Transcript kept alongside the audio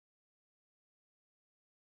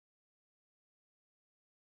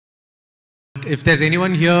if there's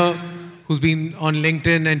anyone here who's been on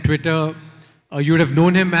LinkedIn and Twitter, you would have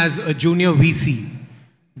known him as a junior VC.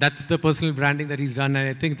 That's the personal branding that he's done, and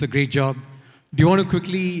I think it's a great job. Do you want to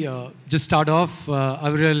quickly just start off,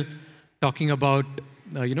 Aviral, talking about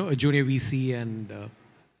a junior VC and?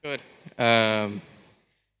 Sure.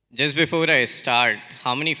 Just before I start,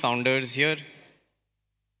 how many founders here?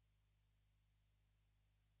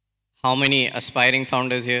 How many aspiring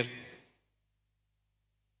founders here?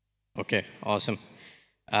 Okay, awesome.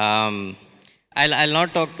 I'll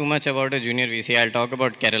not talk too much about a junior VC. I'll talk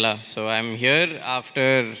about Kerala. So I'm here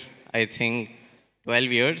after, I think, 12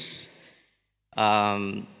 years.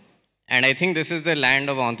 And I think this is the land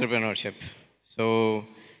of entrepreneurship. So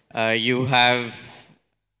you have,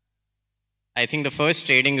 I think the first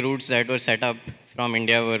trading routes that were set up from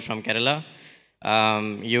India were from Kerala.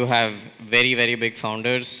 You have very, very big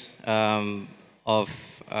founders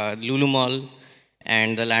of Lulu Mall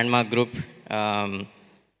and the Landmark Group.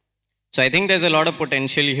 So I think there's a lot of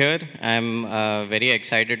potential here. I'm very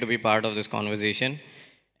excited to be part of this conversation.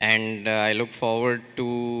 And I look forward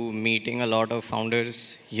to meeting a lot of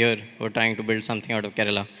founders here who are trying to build something out of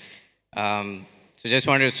Kerala. So just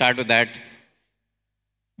wanted to start with that.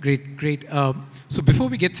 Great, great. So before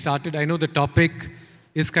we get started, I know the topic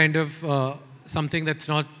is kind of something that's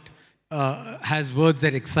not, has words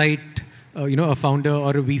that excite, a founder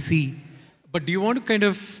or a VC. But do you want to kind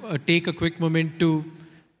of take a quick moment to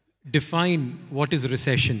define what is a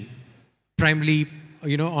recession, primarily,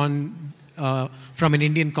 from an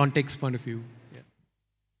Indian context point of view?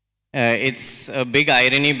 Yeah. It's a big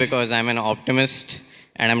irony because I'm an optimist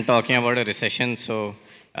and I'm talking about a recession. So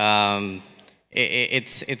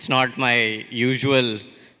it's not my usual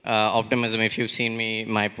optimism if you've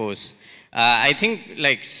seen my posts. I think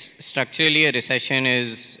structurally a recession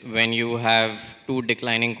is when you have 2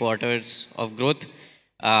 declining quarters of growth.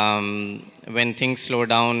 When things slow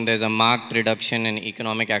down, there's a marked reduction in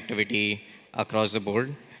economic activity across the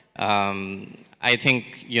board. I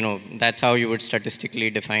think, that's how you would statistically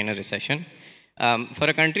define a recession. For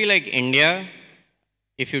a country like India,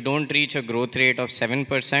 if you don't reach a growth rate of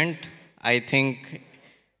 7%, I think,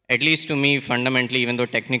 at least to me, fundamentally, even though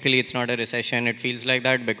technically it's not a recession, it feels like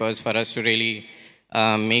that because for us to really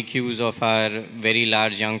make use of our very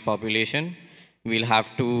large young population, we'll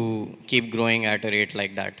have to keep growing at a rate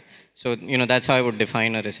like that. So, that's how I would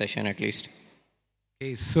define a recession at least.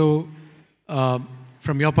 Okay, so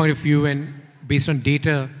from your point of view and based on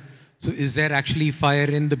data, so is there actually fire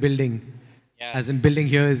in the building? Yeah. As in building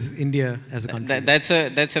here is India as a country. That's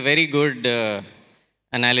a very good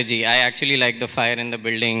analogy. I actually like the fire in the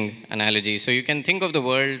building analogy. So you can think of the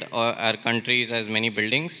world or our countries as many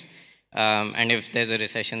buildings. And if there's a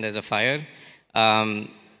recession, there's a fire.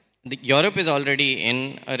 Europe is already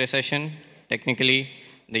in a recession, technically.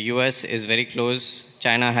 The US is very close.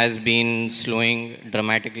 China has been slowing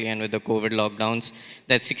dramatically, and with the COVID lockdowns,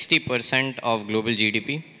 that's 60% of global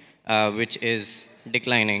GDP, which is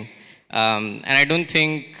declining. And I don't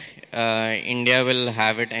think India will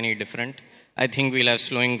have it any different. I think we'll have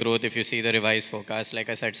slowing growth if you see the revised forecast. Like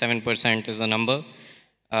I said, 7% is the number.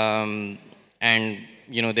 And,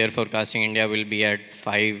 they're forecasting India will be at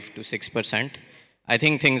 5 to 6%. I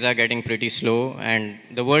think things are getting pretty slow, and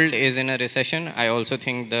the world is in a recession. I also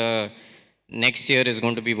think the next year is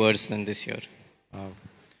going to be worse than this year.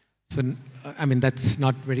 So, I mean, that's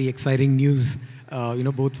not very exciting news,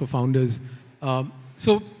 both for founders.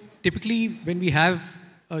 So, typically, when we have,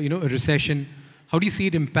 a recession, how do you see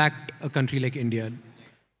it impact a country like India,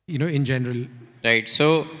 in general? Right.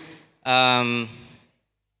 So, I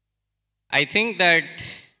think that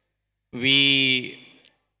we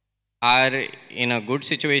are in a good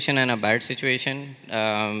situation and a bad situation.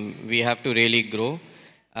 We have to really grow,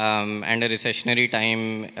 and a recessionary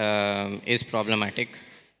time is problematic.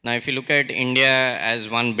 Now, if you look at India as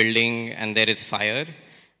one building and there is fire,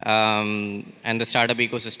 and the startup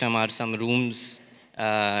ecosystem are some rooms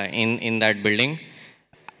in that building,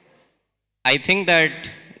 I think that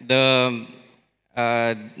the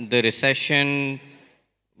recession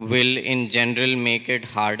will in general make it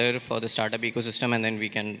harder for the startup ecosystem, and then we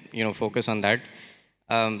can focus on that.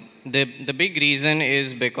 The big reason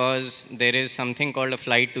is because there is something called a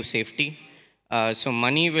flight to safety. So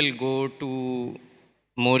money will go to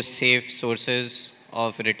more safe sources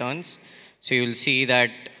of returns. So you'll see that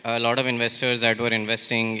a lot of investors that were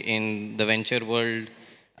investing in the venture world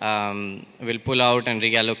will pull out and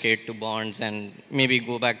reallocate to bonds and maybe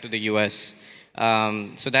go back to the US.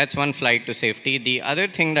 So that's one flight to safety. The other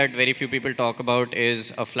thing that very few people talk about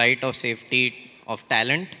is a flight of safety of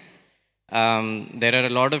talent. There are a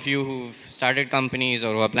lot of you who've started companies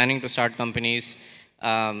or who are planning to start companies.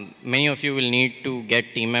 Many of you will need to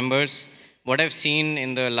get team members. What I've seen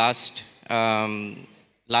in the last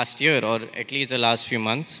year, or at least the last few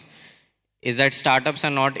months, is that startups are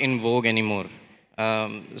not in vogue anymore.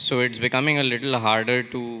 So it's becoming a little harder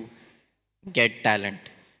to get talent.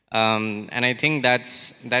 And I think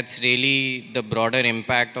that's really the broader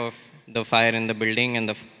impact of the fire in the building and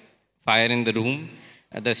the fire in the room,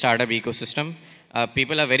 the startup ecosystem.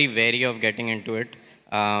 People are very wary of getting into it.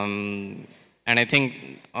 And I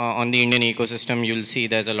think on the Indian ecosystem, you'll see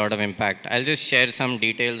there's a lot of impact. I'll just share some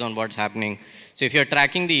details on what's happening. So if you're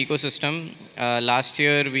tracking the ecosystem, last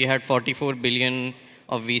year we had 44 billion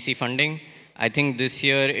of VC funding. I think this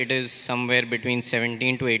year it is somewhere between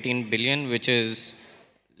 17 to 18 billion, which is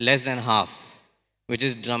less than half, which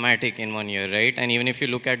is dramatic in 1 year, right? And even if you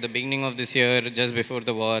look at the beginning of this year, just before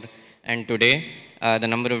the war, and today, the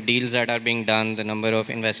number of deals that are being done, the number of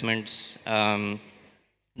investments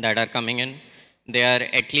that are coming in, they are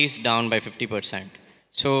at least down by 50%.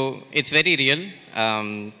 So it's very real.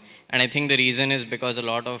 And I think the reason is because a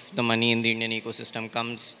lot of the money in the Indian ecosystem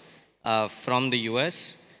comes from the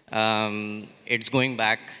US. It's going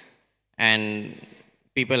back, and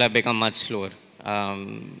people have become much slower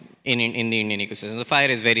in the Indian ecosystem. The fire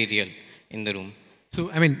is very real in the room. So,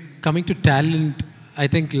 I mean, coming to talent, I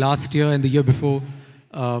think last year and the year before,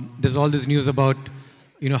 there's all this news about,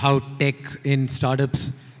 how tech in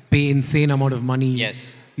startups pay insane amount of money.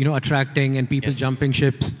 Yes. Attracting and people Yes. jumping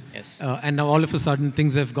ships. Yes. And now all of a sudden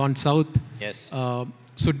things have gone south. Yes.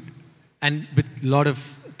 And with a lot of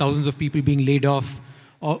thousands of people being laid off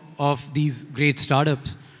of these great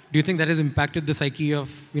startups, do you think that has impacted the psyche of,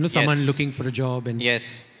 someone Yes. looking for a job? And Yes.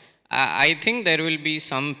 I think there will be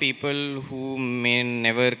some people who may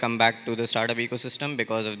never come back to the startup ecosystem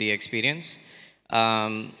because of the experience.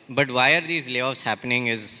 But why are these layoffs happening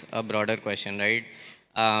is a broader question, right?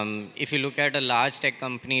 If you look at a large tech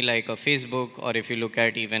company like a Facebook, or if you look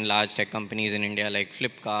at even large tech companies in India like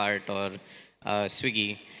Flipkart or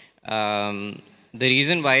Swiggy, the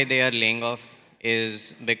reason why they are laying off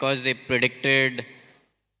is because they predicted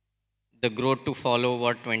the growth to follow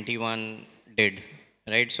what 21 did,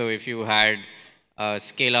 right? So if you had a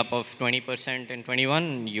scale up of 20% in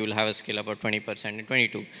 21, you'll have a scale up of 20% in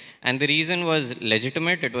 22. And the reason was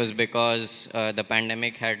legitimate. It was because the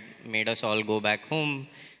pandemic had made us all go back home.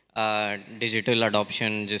 Digital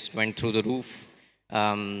adoption just went through the roof.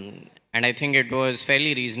 And I think it was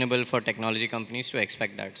fairly reasonable for technology companies to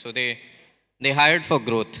expect that. So they hired for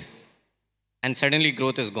growth, and suddenly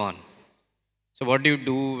growth is gone. So what do you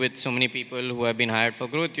do with so many people who have been hired for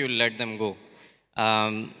growth? You let them go.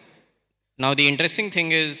 Now, the interesting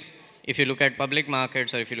thing is, if you look at public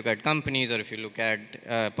markets, or if you look at companies, or if you look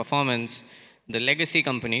at performance, the legacy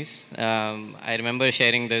companies, I remember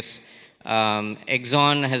sharing this,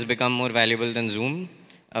 Exxon has become more valuable than Zoom,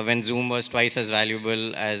 when Zoom was twice as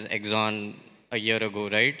valuable as Exxon a year ago,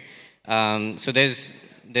 right? So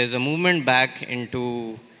there's a movement back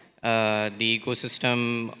into the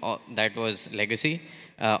ecosystem that was legacy.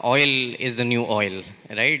 Oil is the new oil,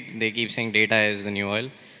 right? They keep saying data is the new oil.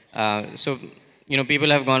 So, people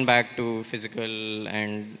have gone back to physical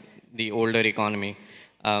and the older economy.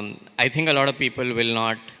 I think a lot of people will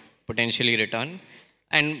not potentially return.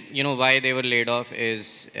 And, why they were laid off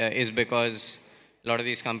is because a lot of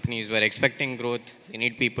these companies were expecting growth. They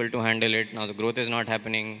need people to handle it. Now the growth is not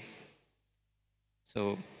happening.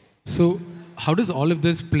 So how does all of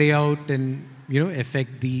this play out and,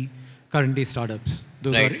 affect the current day startups?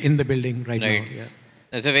 Those Right. are in the building right now. Yeah.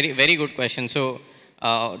 That's a very, very good question. So,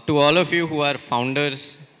 to all of you who are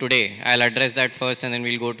founders today, I'll address that first, and then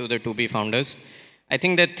we'll go to the to-be founders. I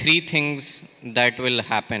think there are three things that will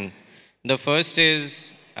happen. The first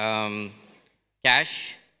is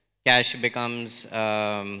cash. Cash becomes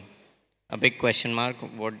a big question mark.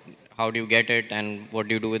 How do you get it, and what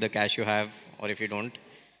do you do with the cash you have, or if you don't?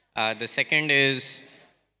 The second is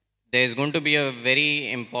there's going to be a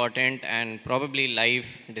very important and probably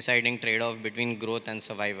life-deciding trade-off between growth and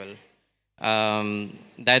survival.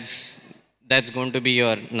 That's going to be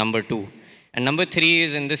your number two. And number three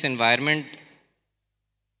is, in this environment,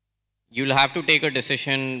 you'll have to take a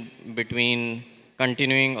decision between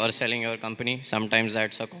continuing or selling your company. Sometimes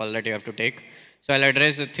that's a call that you have to take. So I'll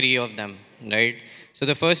address the three of them, right? So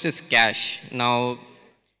the first is cash. Now,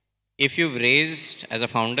 if you've raised as a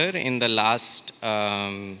founder in the last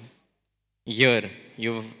year,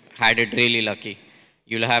 you've had it really lucky.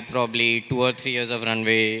 You'll have probably 2 or 3 years of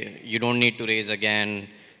runway. You don't need to raise again.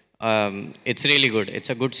 It's really good. It's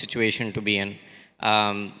a good situation to be in.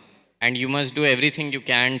 And you must do everything you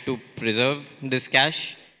can to preserve this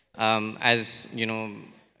cash. As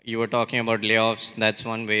you were talking about layoffs, that's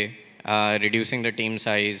one way. reducing the team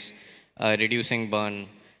size, reducing burn.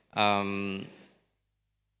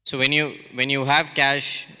 So when you have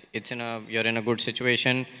cash, you're in a good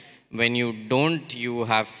situation. When you don't, you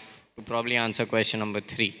have to probably answer question number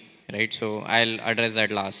 3, right? So I'll address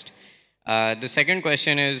that last. The second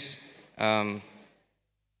question is,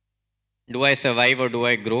 do I survive or do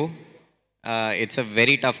I grow? It's a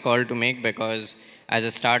very tough call to make because as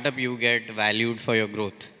a startup, you get valued for your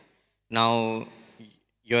growth. Now,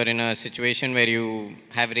 you're in a situation where you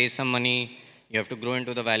have raised some money, you have to grow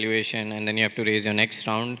into the valuation, and then you have to raise your next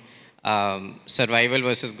round. Survival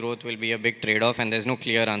versus growth will be a big trade-off, and there's no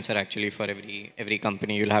clear answer actually for every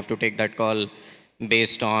company. You'll have to take that call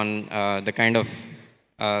based on the kind of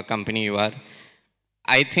company you are.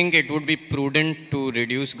 I think it would be prudent to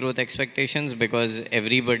reduce growth expectations because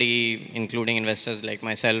everybody, including investors like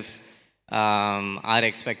myself, are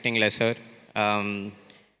expecting lesser. And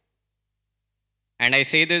I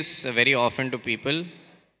say this very often to people.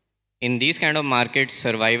 In these kind of markets,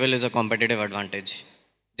 survival is a competitive advantage.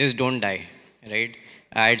 Just don't die, right?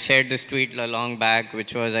 I had shared this tweet a long back,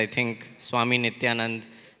 which was, I think, Swami Nityanand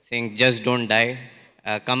saying, just don't die.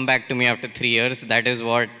 Come back to me after 3 years. That is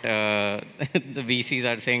what the VCs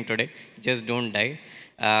are saying today. Just don't die.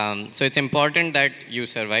 So it's important that you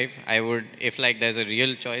survive. If like there's a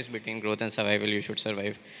real choice between growth and survival, you should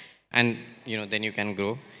survive. And, then you can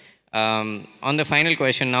grow. On the final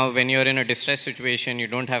question now, when you're in a distressed situation, you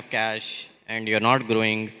don't have cash and you're not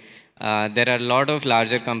growing, there are a lot of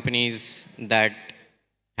larger companies that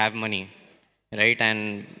have money, right?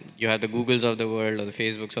 And you have the Googles of the world or the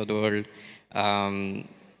Facebooks of the world.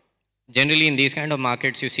 Generally, in these kind of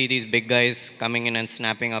markets, you see these big guys coming in and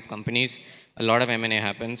snapping up companies. A lot of M&A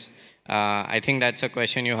happens. I think that's a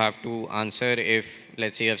question you have to answer if,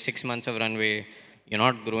 let's say, you have 6 months of runway, you're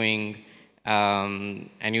not growing, and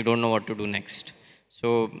you don't know what to do next.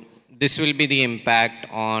 So this will be the impact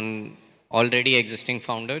on already existing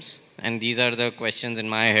founders. And these are the questions in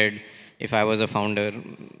my head if I was a founder.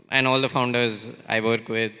 And all the founders I work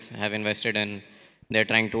with have invested in, they're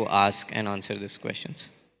trying to ask and answer these questions.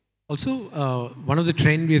 Also, one of the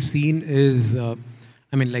trends we've seen is,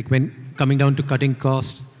 like when coming down to cutting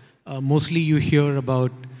costs, mostly you hear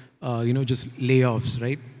about, just layoffs,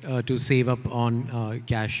 right, to save up on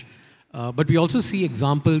cash. But we also see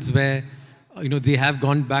examples where, they have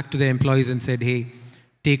gone back to their employees and said, hey,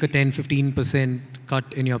 take a 10-15%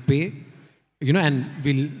 cut in your pay, and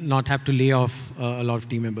we'll not have to lay off a lot of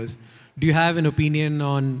team members. Do you have an opinion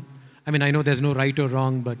on, I know there's no right or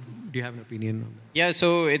wrong, but do you have an opinion on that? Yeah,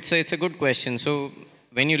 so it's a good question. So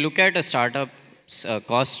when you look at a startup's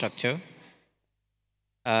cost structure,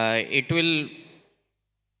 it will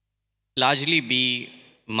largely be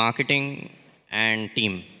marketing and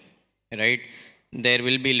team, right? There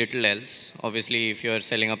will be little else. Obviously, if you're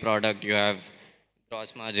selling a product, you have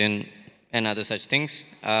gross margin and other such things.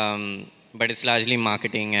 But it's largely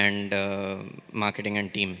marketing and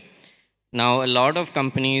team. Now, a lot of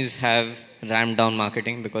companies have ramped down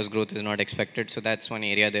marketing because growth is not expected. So that's one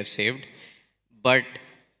area they've saved. But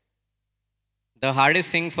the hardest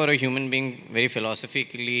thing for a human being, very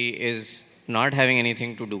philosophically, is not having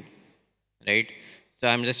anything to do, right? So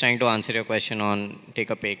I'm just trying to answer your question on take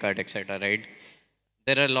a pay cut, etc., right?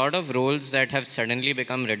 There are a lot of roles that have suddenly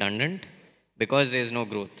become redundant because there's no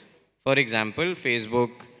growth. For example, Facebook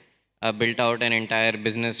built out an entire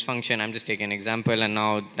business function. I'm just taking an example, and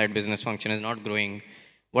now that business function is not growing.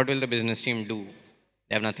 What will the business team do?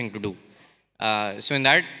 They have nothing to do. So in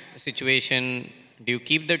that situation, do you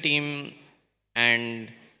keep the team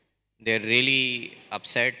and they're really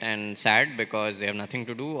upset and sad because they have nothing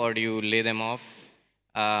to do, or do you lay them off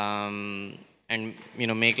and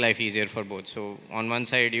make life easier for both? So on one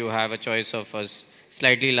side, you have a choice of a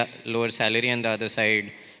slightly lower salary, and the other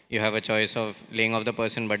side, you have a choice of laying off the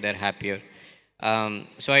person, but they're happier.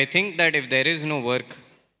 So I think that if there is no work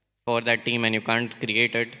for that team and you can't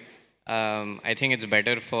create it, I think it's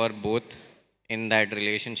better for both in that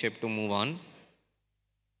relationship to move on.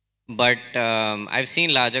 But I've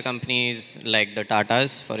seen larger companies like the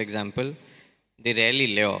Tatas, for example, they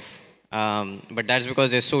rarely lay off. But that's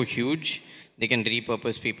because they're so huge, they can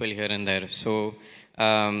repurpose people here and there. So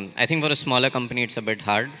I think for a smaller company, it's a bit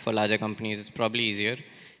hard. For larger companies, it's probably easier.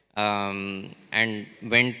 And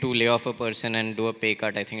when to lay off a person and do a pay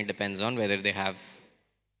cut, I think it depends on whether they have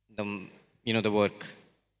the work.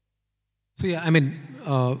 So yeah,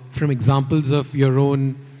 from examples of your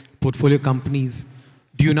own portfolio companies,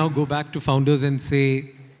 do you now go back to founders and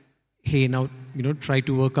say, hey, now try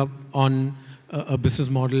to work up on a business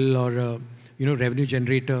model or a revenue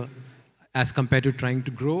generator as compared to trying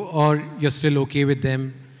to grow, or you're still okay with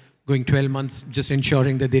them going 12 months, just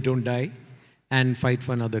ensuring that they don't die and fight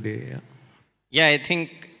for another day. Yeah. Yeah, I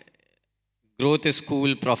think growth is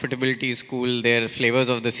cool, profitability is cool. They're flavors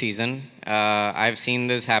of the season. I've seen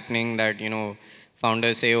this happening that,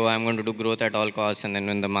 founders say, oh, I'm going to do growth at all costs. And then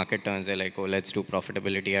when the market turns, they're like, oh, let's do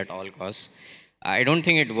profitability at all costs. I don't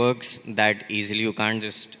think it works that easily. You can't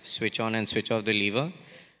just switch on and switch off the lever.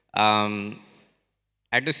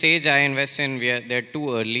 At the stage I invest in, they're too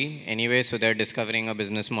early anyway, so they're discovering a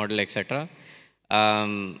business model, etc.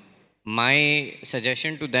 My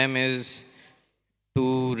suggestion to them is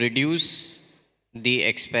to reduce the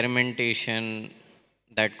experimentation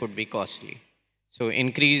that could be costly. So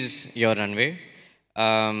increase your runway.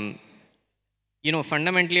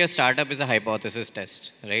 Fundamentally a startup is a hypothesis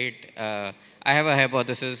test, right? I have a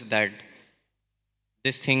hypothesis that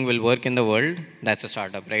this thing will work in the world. That's a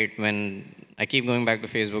startup, right? When I keep going back to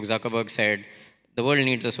Facebook, Zuckerberg said, the world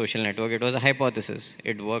needs a social network. It was a hypothesis.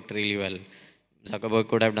 It worked really well. Zuckerberg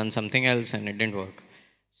could have done something else and it didn't work.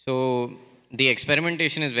 So the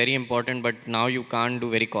experimentation is very important, but now you can't do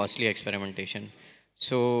very costly experimentation.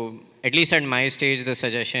 So at least at my stage, the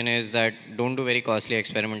suggestion is that don't do very costly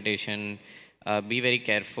experimentation. Be very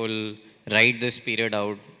careful. Ride this period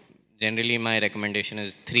out. Generally, my recommendation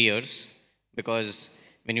is 3 years, because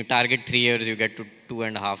when you target 3 years, you get to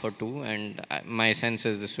 2.5 or 2, and my sense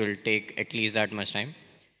is this will take at least that much time.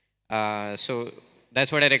 So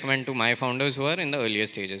that's what I recommend to my founders who are in the earlier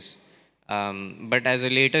stages. But as a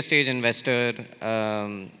later stage investor,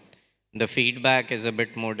 the feedback is a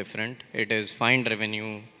bit more different. It is find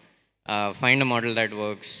revenue, find a model that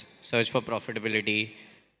works, search for profitability.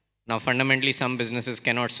 Now, fundamentally, some businesses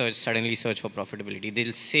cannot suddenly search for profitability.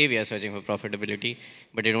 They'll say we are searching for profitability,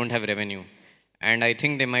 but they don't have revenue. And I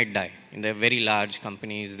think they might die. In the very large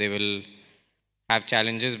companies, they will have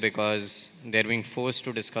challenges because they're being forced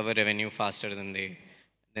to discover revenue faster than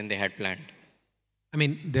they had planned. I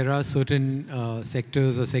mean, there are certain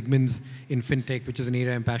sectors or segments in fintech, which is an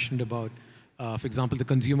area I'm passionate about. For example, the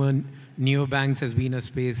consumer neobanks has been a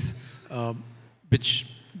space which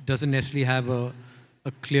doesn't necessarily have a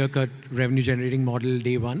clear-cut revenue-generating model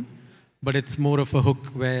day one, but it's more of a hook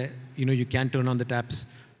where you can turn on the taps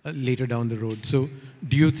later down the road. So,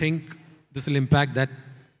 do you think this will impact that?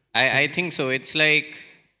 I think so. It's like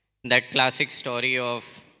that classic story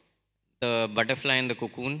of the butterfly and the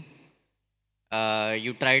cocoon.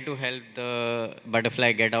 You try to help the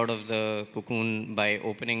butterfly get out of the cocoon by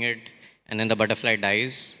opening it, and then the butterfly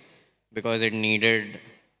dies because it needed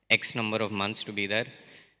X number of months to be there.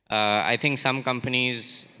 I think some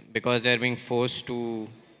companies, because they're being forced to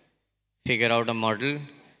figure out a model,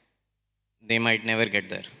 they might never get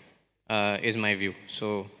there, is my view.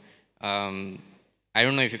 So I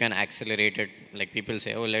don't know if you can accelerate it. Like people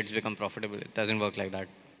say, oh, let's become profitable. It doesn't work like that.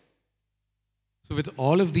 So with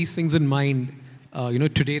all of these things in mind,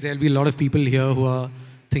 today there'll be a lot of people here who are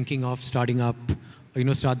thinking of starting up,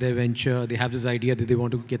 start their venture. They have this idea that they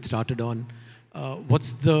want to get started on.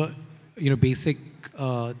 What's the, basic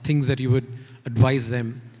things that you would advise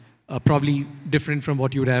them? Probably different from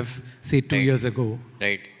what you would have, say, 2 years ago.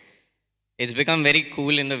 Right. It's become very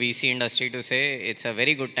cool in the VC industry to say it's a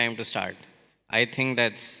very good time to start. I think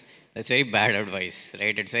that's very bad advice,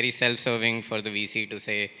 right? It's very self-serving for the VC to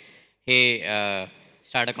say, hey,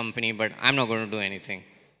 start a company, but I'm not going to do anything,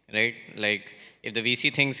 right? Like, if the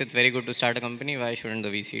VC thinks it's very good to start a company, why shouldn't the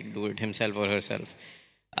VC do it himself or herself?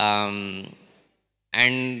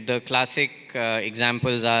 And the classic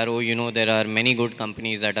examples are, there are many good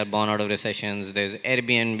companies that are born out of recessions. There's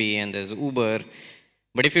Airbnb and there's Uber.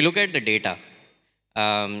 But if you look at the data,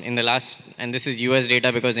 in the last, and this is US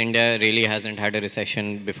data because India really hasn't had a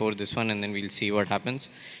recession before this one, and then we'll see what happens.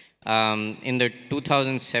 In the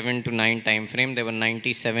 2007 to 9 time frame, there were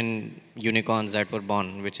 97 unicorns that were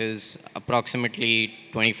born, which is approximately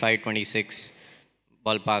 25, 26,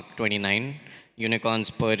 ballpark 29 unicorns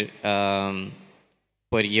per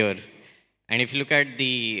year. And if you look at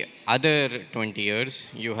the other 20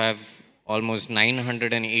 years, you have almost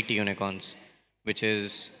 980 unicorns, which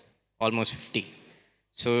is almost 50.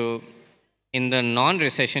 So in the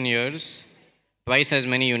non-recession years, twice as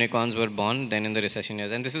many unicorns were born than in the recession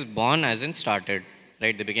years. And this is born as in started,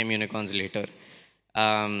 right? They became unicorns later.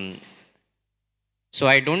 So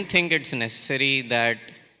I don't think it's necessary that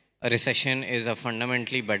a recession is a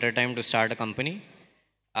fundamentally better time to start a company.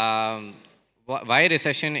 Why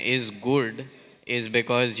recession is good is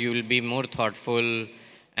because you will be more thoughtful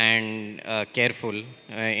and careful.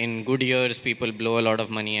 In good years, people blow a lot of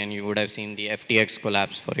money, and you would have seen the FTX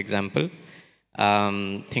collapse, for example.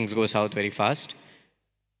 Things go south very fast.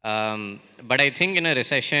 But I think in a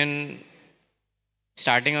recession,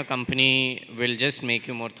 starting a company will just make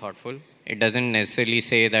you more thoughtful. It doesn't necessarily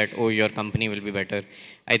say that, oh, your company will be better.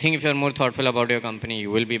 I think if you're more thoughtful about your company,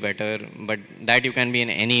 you will be better, but that you can be in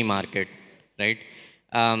any market, right?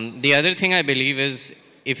 The other thing I believe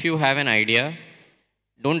is if you have an idea,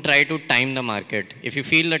 don't try to time the market. If you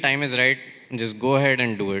feel the time is right, just go ahead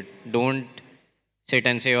and do it. Don't sit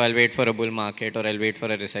and say, oh, I'll wait for a bull market or I'll wait for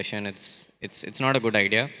a recession. It's not a good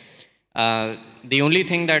idea. The only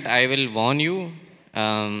thing that I will warn you,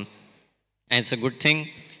 and it's a good thing,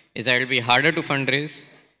 is that it will be harder to fundraise.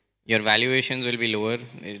 Your valuations will be lower.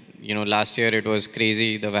 Last year it was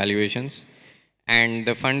crazy, the valuations. And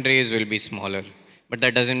the fundraise will be smaller. But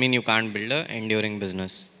that doesn't mean you can't build an enduring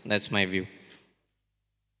business. That's my view.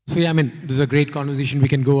 So yeah, I mean, this is a great conversation. We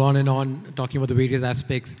can go on and on talking about the various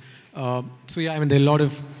aspects. So yeah, I mean, there are a lot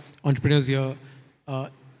of entrepreneurs here. Are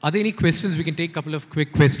there any questions? We can take a couple of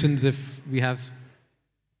quick questions if we have.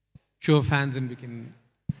 Show of hands and we can.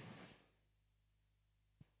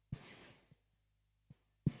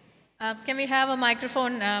 Can we have a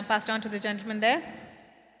microphone passed on to the gentleman there?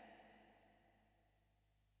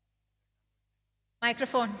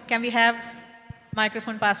 Microphone. Can we have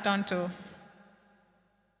microphone passed on to?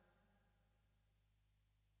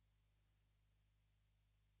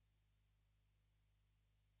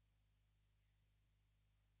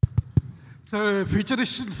 So,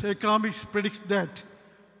 futurist economics predicts that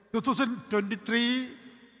 2023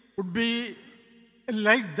 would be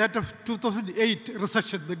like that of 2008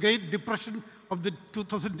 recession, the Great Depression of the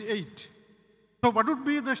 2008. So, what would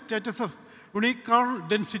be the status of unicorn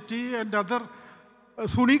density and other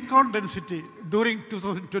unicorn density during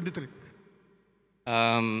 2023?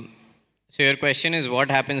 So your question is what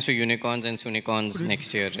happens to unicorns and unicorns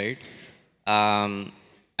next year, right?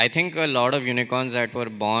 I think a lot of unicorns that were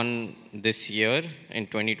born this year in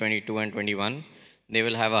 2022 and 21, they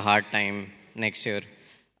will have a hard time next year.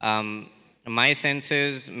 My sense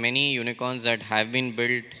is many unicorns that have been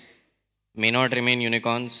built may not remain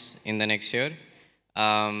unicorns in the next year.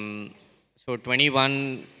 So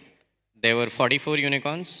 21, there were 44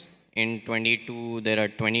 unicorns. In 22, there are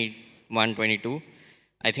 21, 22.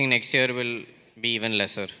 I think next year will be even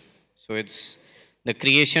lesser. So it's the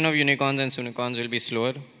creation of unicorns and unicorns will be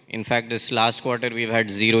slower. In fact, this last quarter, we've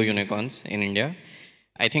had 0 unicorns in India.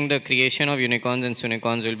 I think the creation of unicorns and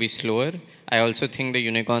unicorns will be slower. I also think the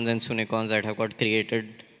unicorns and unicorns that have got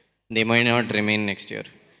created, they might not remain next year,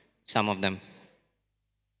 some of them.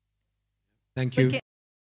 Thank you.